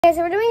Okay,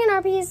 so we're doing an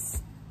art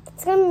piece.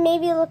 It's gonna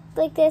maybe look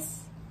like this.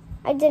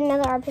 I did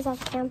another art piece off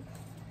the cam,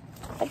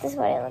 but this is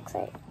what it looks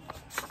like.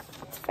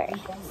 It's very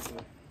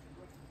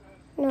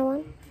no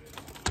one.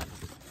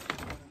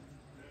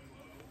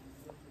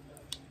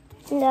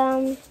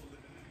 And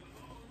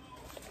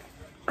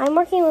I'm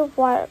working with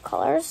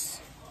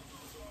watercolors.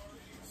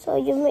 So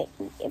if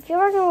you're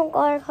working with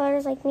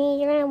watercolors like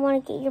me, you're gonna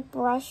want to get your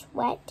brush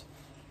wet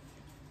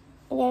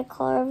and get a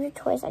color of your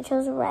choice. I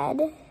chose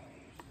red.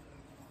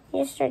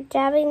 You just start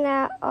dabbing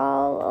that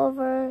all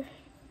over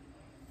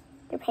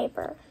your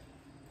paper.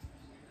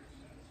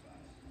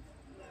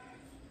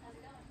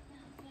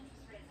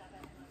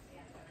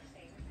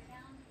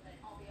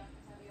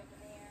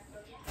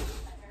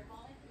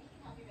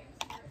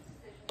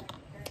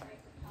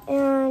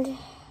 And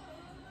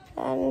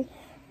then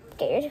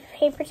get your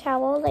paper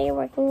towel that you're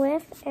working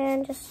with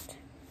and just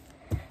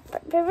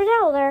put paper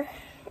towel there.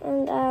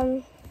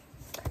 And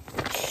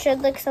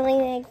should look something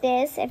like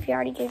this if you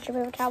already used your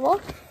paper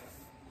towel.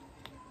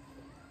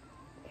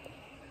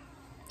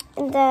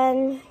 And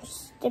then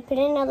just dip it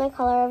in another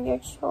color of your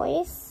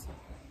choice.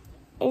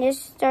 And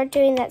just start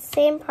doing that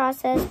same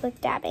process with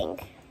dabbing.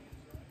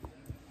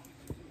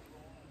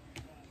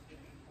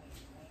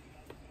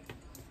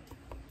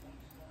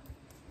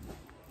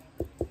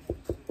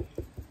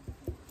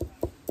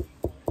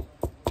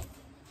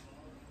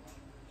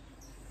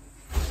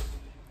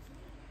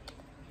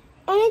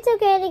 And it's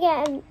okay to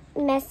get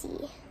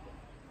messy.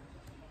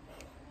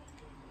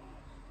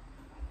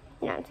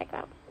 No, check it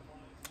out.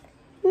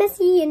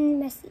 Messy and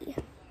messy.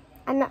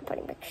 I'm not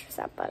putting pictures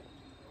up, but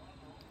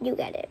you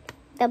get it.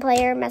 The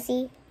player,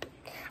 Messi.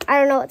 I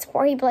don't know what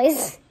sport he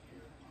plays.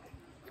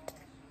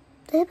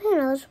 Did he play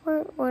another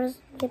sport? Or does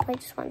he play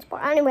just one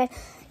sport? Anyway,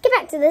 get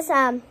back to this.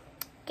 Get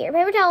your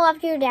paper towel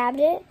after you dabbed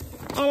it.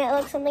 And it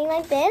looks something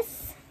like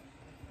this.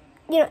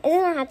 You know, it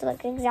doesn't have to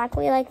look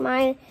exactly like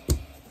mine.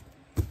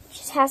 It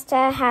just has to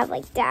have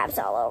like dabs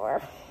all over.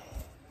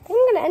 I think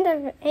I'm going to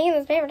end up hanging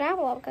this paper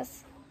towel up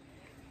because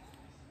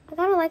I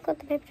kind of like what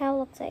the paper towel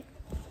looks like.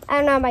 I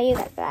don't know about you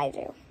guys, but I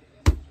do.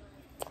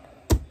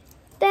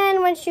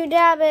 Then once you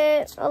dab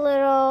it a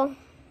little,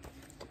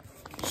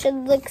 it should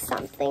look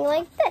something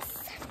like this.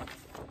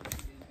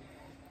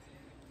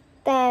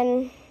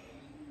 Then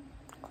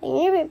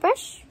clean your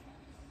paintbrush.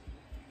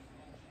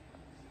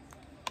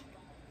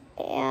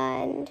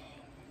 And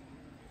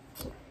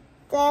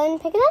then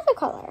pick another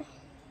color.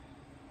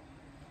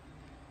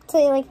 So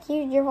you like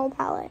use your whole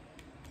palette.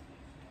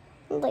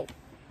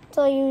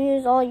 So you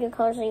use all your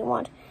colors that you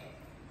want.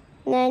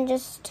 And then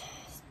just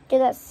do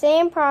that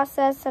same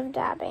process of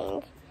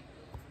dabbing.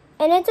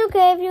 And it's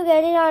okay if you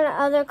get it on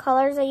other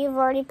colors that you've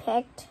already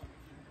picked.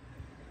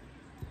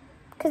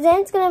 Because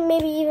then it's going to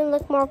maybe even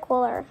look more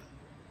cooler.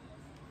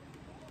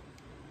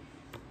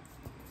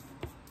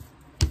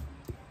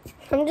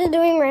 I'm just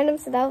doing random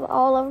stuff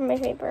all over my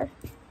paper.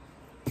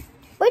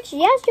 Which,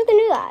 yes, you can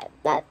do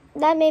that.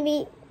 That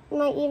maybe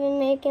might even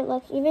make it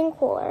look even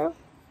cooler.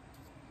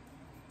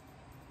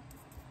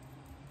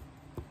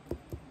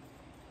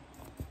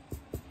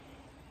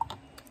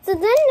 So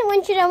then,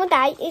 once you're done with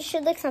that, it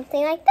should look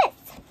something like this.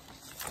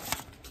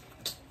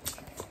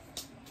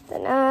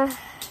 Then,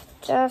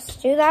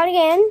 just do that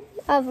again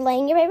of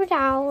laying your paper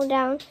towel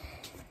down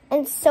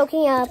and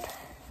soaking up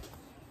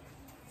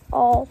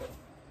all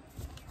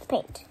the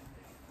paint.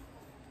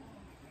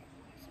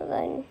 So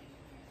then,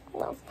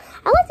 well,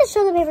 I like to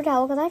show the paper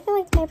towel because I feel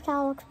like the paper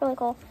towel looks really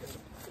cool.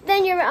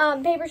 Then your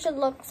paper should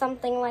look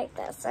something like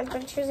this. I've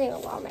been choosing a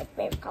lot of my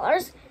favorite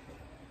colors.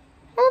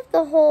 I love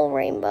the whole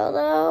rainbow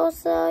though,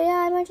 so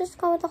yeah, I might just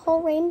go with the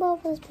whole rainbow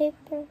for this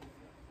paper.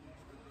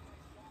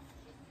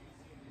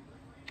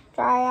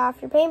 Dry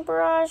off your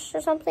paintbrush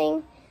or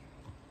something.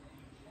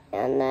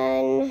 And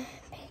then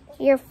pick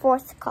your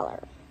fourth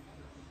color.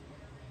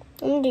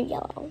 I'm gonna do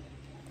yellow.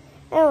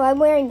 Oh, I'm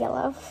wearing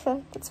yellow.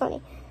 That's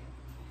funny.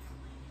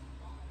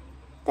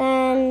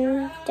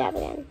 Then dab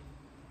again.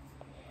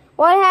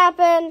 What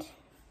happened?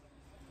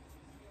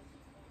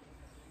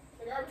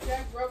 The garbage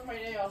bag broke my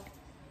nail.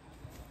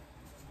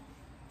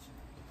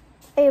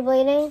 Are you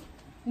bleeding?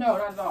 No,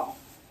 not at all.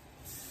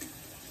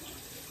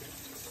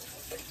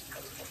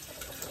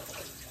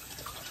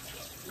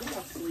 Yeah,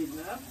 it's bleeding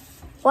up.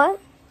 What?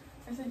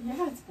 I said,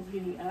 yeah, it's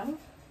bleeding up.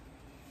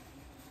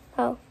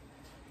 Oh.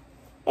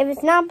 If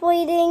it's not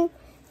bleeding,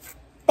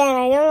 then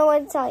I don't know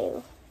what to tell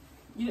you.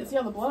 You didn't see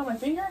all the blood on my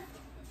finger?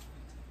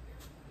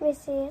 Let me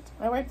see it.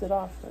 I wiped it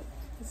off, but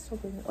it's still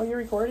bleeding. Oh, you're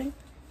recording?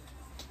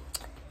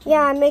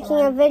 Yeah, I'm making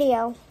a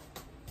video.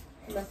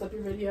 You messed up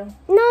your video?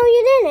 No,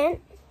 you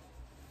didn't.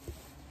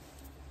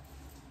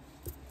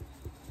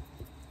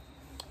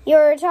 You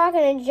were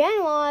talking to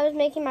Jen while I was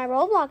making my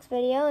Roblox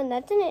video, and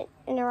that didn't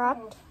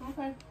interrupt. Oh,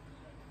 okay.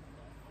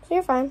 So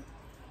you're fine.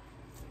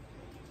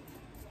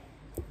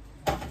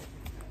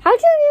 How'd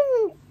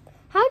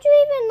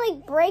you even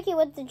like break it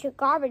with the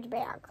garbage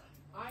bag?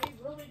 I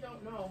really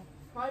don't know.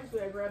 Probably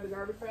I grabbed the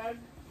garbage bag.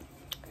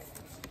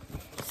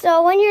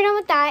 So when you're done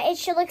with that, it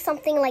should look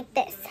something like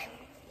this.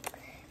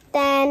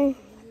 Then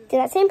do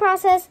that same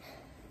process.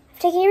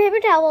 taking your paper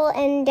towel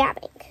and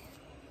dabbing.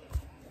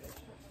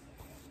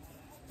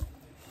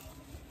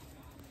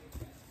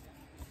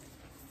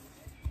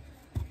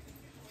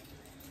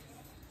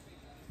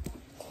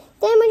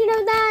 Then when you're done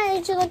with that,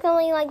 it should look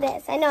only like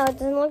this. I know it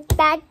doesn't look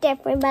that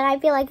different, but I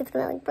feel like it's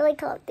going to look really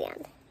cool at the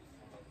end.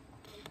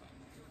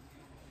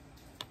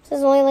 This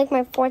is only like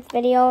my 4th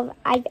video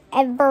I've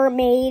ever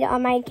made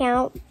on my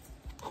account.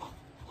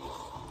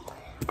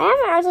 I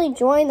haven't actually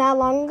joined that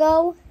long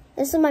ago.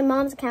 This is my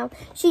mom's account.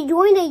 She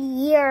joined a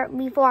year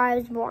before I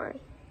was born.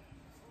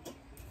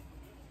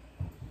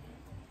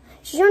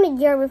 She joined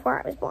a year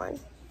before I was born.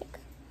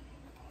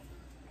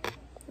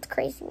 It's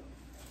crazy.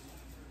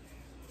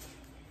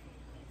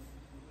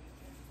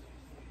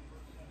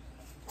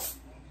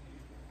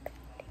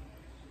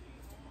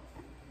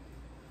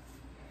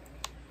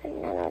 I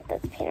don't know if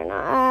that's paint or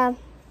not.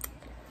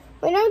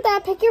 We know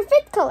that. Pick your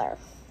 5th color.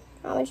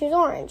 I'm gonna choose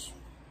orange.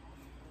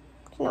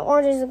 No,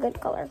 orange is a good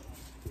color.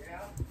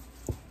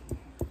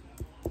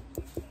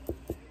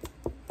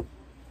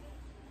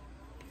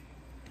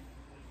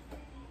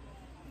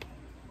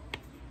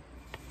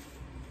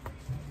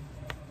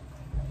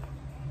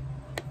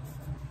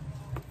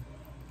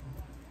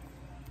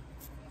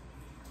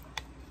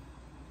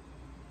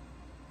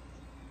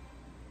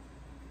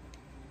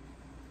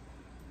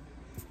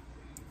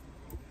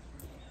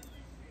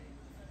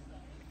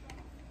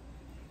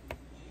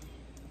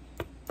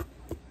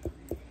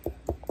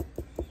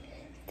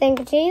 Then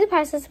continue the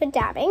process with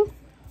dabbing.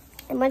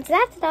 And once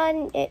that's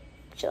done, it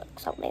should look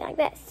something like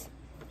this.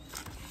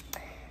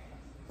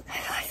 I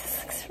feel like this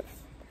looks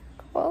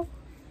cool.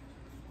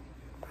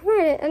 I'm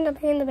going to end up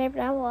hanging the paper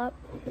towel up.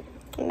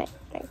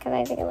 Because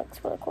I think it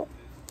looks really cool.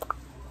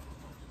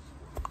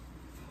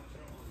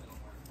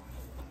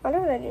 Why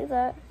don't I do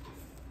that?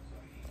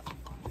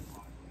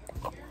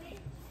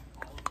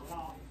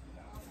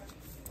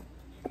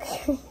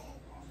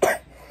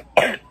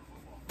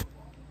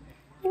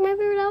 My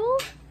paper towel?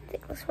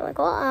 It looks really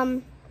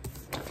cool.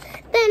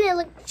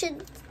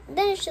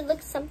 Then it should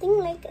look something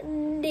like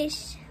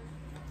this.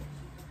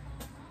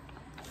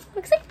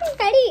 Looks like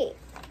confetti.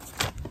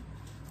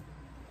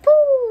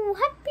 Boo!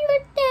 Happy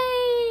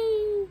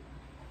birthday!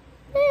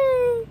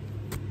 Yay.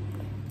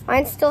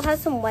 Mine still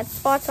has some wet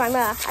spots, so I'm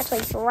gonna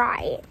actually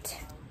dry it.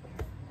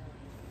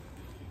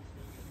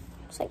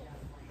 Just like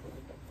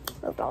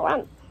move it all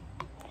around.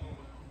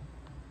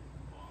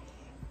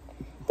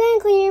 Then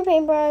clean your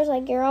paintbrush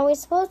like you're always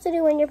supposed to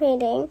do when you're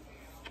painting.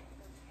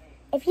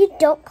 If you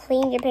don't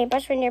clean your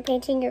paintbrush when you're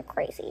painting, you're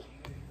crazy.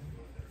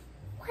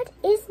 What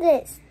is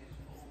this?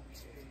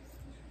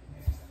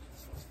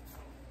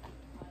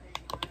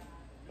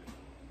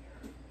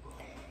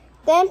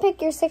 Then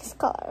pick your 6th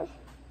color.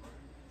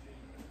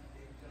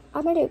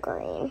 I'm gonna do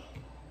green.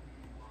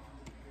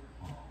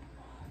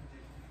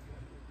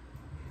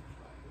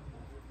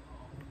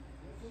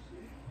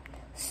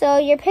 So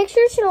your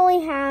picture should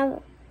only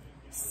have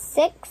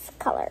 6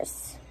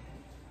 colors.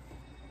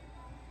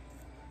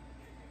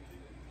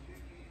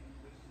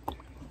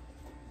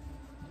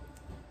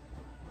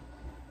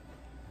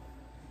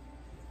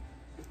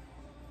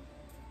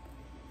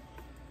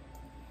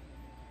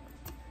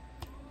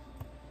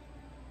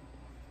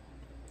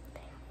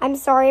 I'm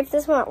sorry if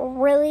this went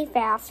really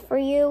fast for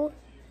you,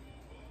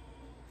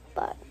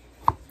 but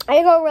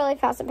I go really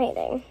fast at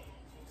painting.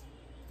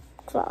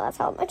 Well, that's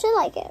how much I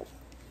like it.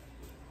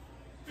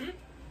 Do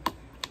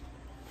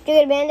you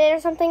get a Band-Aid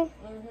or something?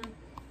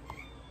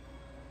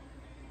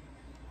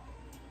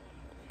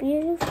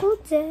 Beautiful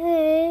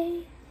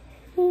day.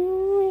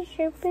 You wish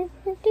your business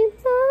to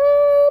fall.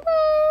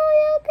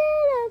 You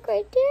get a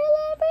great deal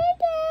every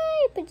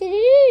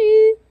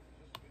day.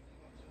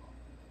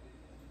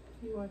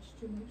 You watch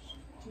too much.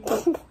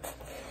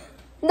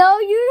 No,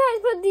 you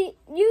guys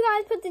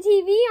put the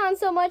TV on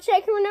so much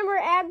I can remember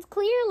ads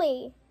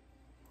clearly.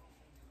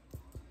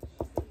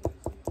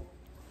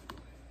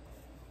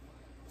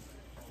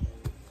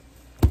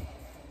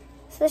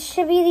 So this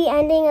should be the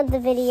ending of the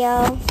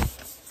video.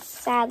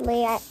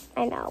 Sadly,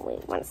 I know we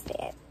want to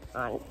stay it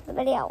on the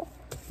video.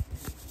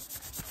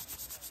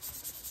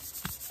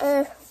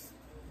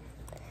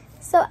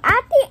 So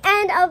at the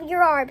end of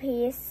your art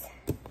piece,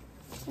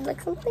 it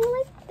looks something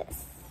like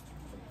this.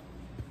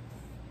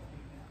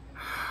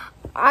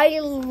 I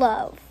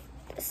love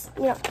this.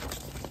 You know,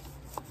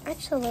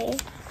 actually,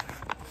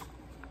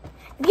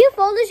 if you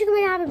fold this, you can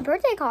make a happy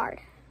birthday card.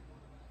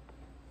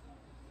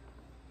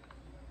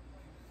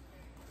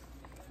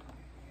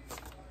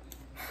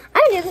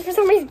 I'm gonna do this for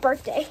somebody's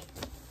birthday.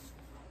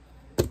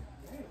 Cause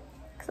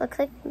it looks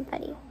like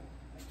confetti.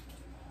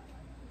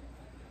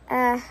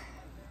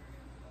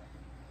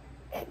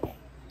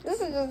 This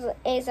is just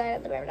a side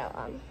of the paper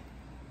towel.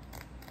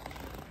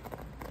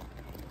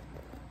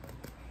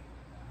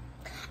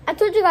 I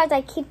told you guys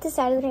I keep the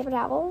side of the paper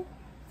towel.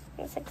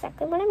 That's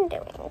exactly what I'm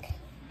doing.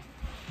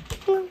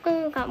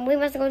 Come, we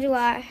must go to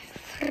our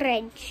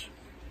fridge.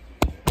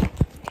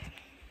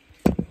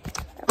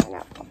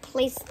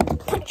 Please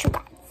touch you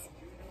guys.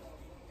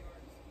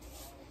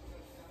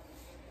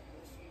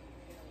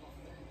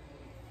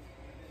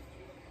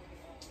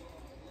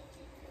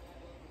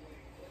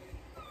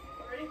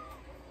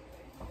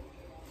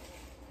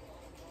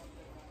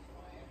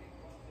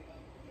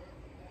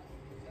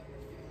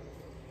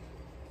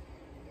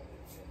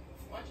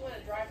 to let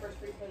it dry first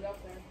before you put it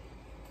up there.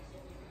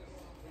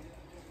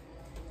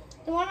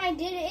 The one I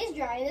did is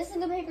dry. This is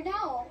the paper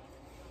towel.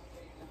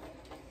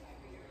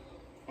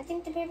 I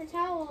think the paper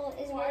towel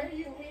is. Why are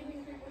you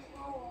painting paper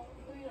towel?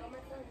 I'm putting it on my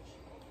fridge.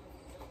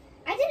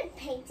 I didn't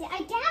paint it. I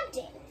dabbed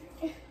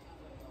it.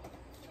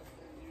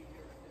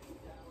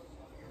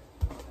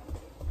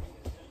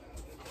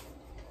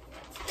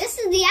 This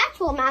is the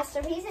actual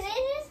masterpiece, and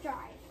it is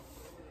dry.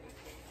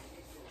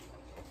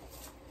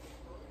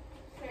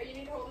 Okay, you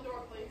need to hold the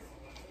door, please.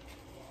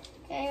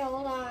 Okay,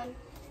 hold on.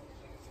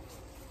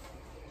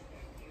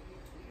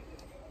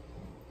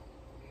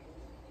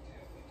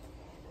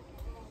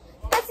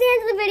 That's the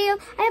end of the video.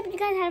 I hope you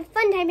guys had a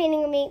fun time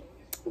painting with me.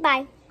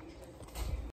 Bye.